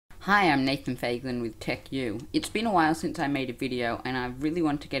Hi, I'm Nathan Faglin with TechU. It's been a while since I made a video and I really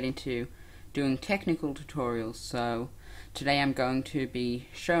want to get into doing technical tutorials, so today I'm going to be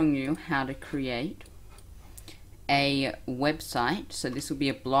showing you how to create a website. So this will be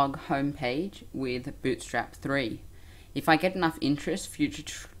a blog homepage with Bootstrap 3. If I get enough interest, future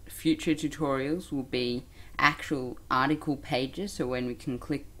tutorials will be actual article pages, so when we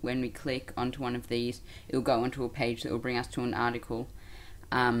click onto one of these, it'll go onto a page that will bring us to an article.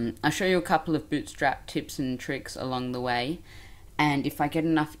 I'll show you a couple of Bootstrap tips and tricks along the way, and if I get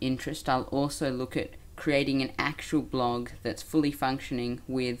enough interest, I'll also look at creating an actual blog that's fully functioning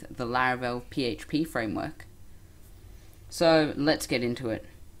with the Laravel PHP framework. So let's get into it.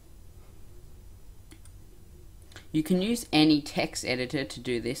 You can use any text editor to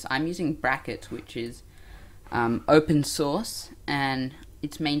do this. I'm using Brackets, which is open source, and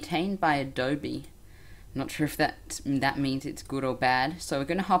it's maintained by Adobe. Not sure if that means it's good or bad. So we're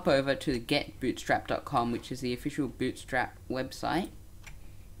going to hop over to getbootstrap.com, which is the official Bootstrap website.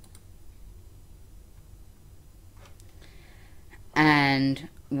 And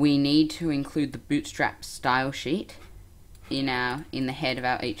we need to include the Bootstrap style sheet in the head of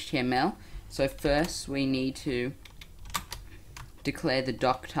our HTML. So first we need to declare the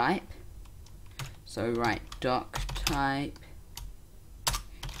doc type. So write doc type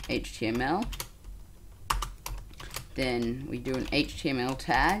HTML. Then we do an HTML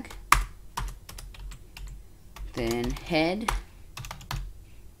tag, then head,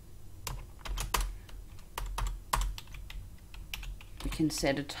 we can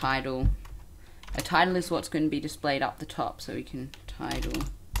set a title. A title is what's going to be displayed up the top, so we can title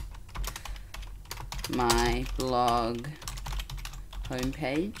my blog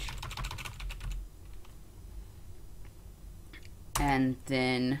homepage, and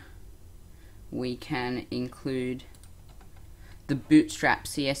then we can include the Bootstrap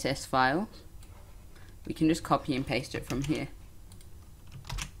CSS file. We can just copy and paste it from here.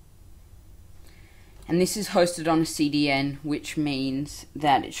 And this is hosted on a CDN, which means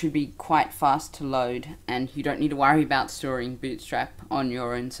that it should be quite fast to load, and you don't need to worry about storing Bootstrap on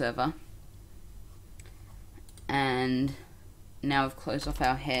your own server. And now we've closed off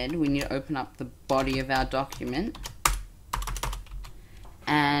our head, we need to open up the body of our document.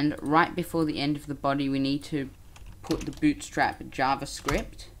 And right before the end of the body, we need to put the Bootstrap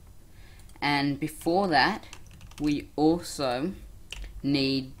JavaScript, and before that we also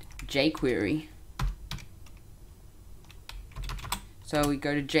need jQuery. So we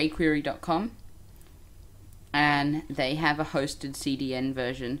go to jQuery.com and they have a hosted CDN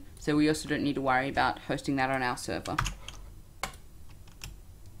version, so we also don't need to worry about hosting that on our server.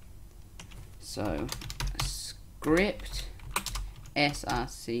 So script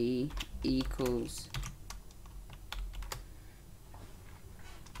src equals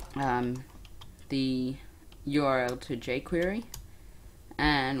the URL to jQuery,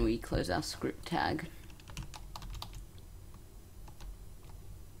 and we close our script tag.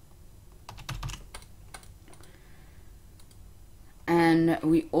 And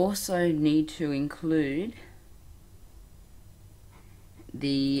we also need to include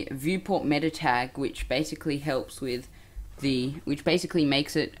the viewport meta tag, which basically helps with which basically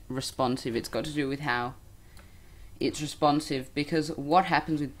makes it responsive. It's got to do with how it's responsive, because what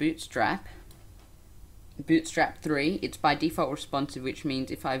happens with Bootstrap 3, it's by default responsive, which means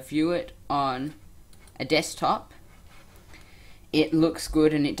if I view it on a desktop, it looks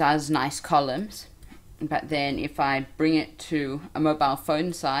good and it does nice columns, but then if I bring it to a mobile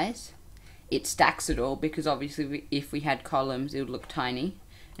phone size, it stacks it all, because obviously if we had columns it would look tiny,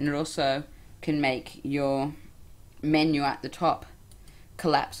 and it also can make your menu at the top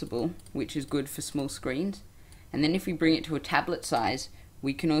collapsible, which is good for small screens. And then if we bring it to a tablet size,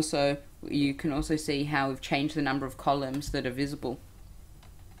 you can also see how we've changed the number of columns that are visible.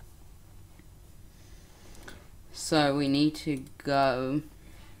 So we need to go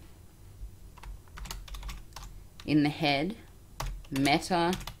in the head,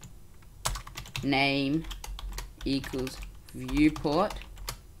 meta name equals viewport,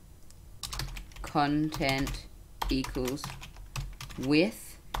 content equals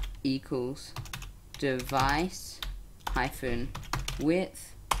width equals device hyphen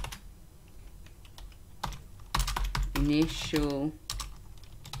width, initial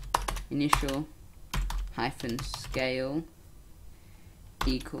hyphen scale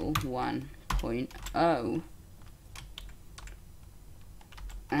equal 1.0,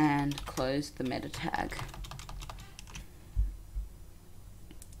 and close the meta tag.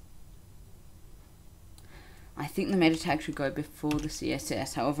 I think the meta tag should go before the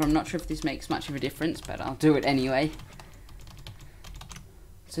CSS. However, I'm not sure if this makes much of a difference, but I'll do it anyway.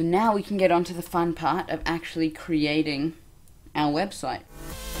 So now we can get on to the fun part of actually creating our website.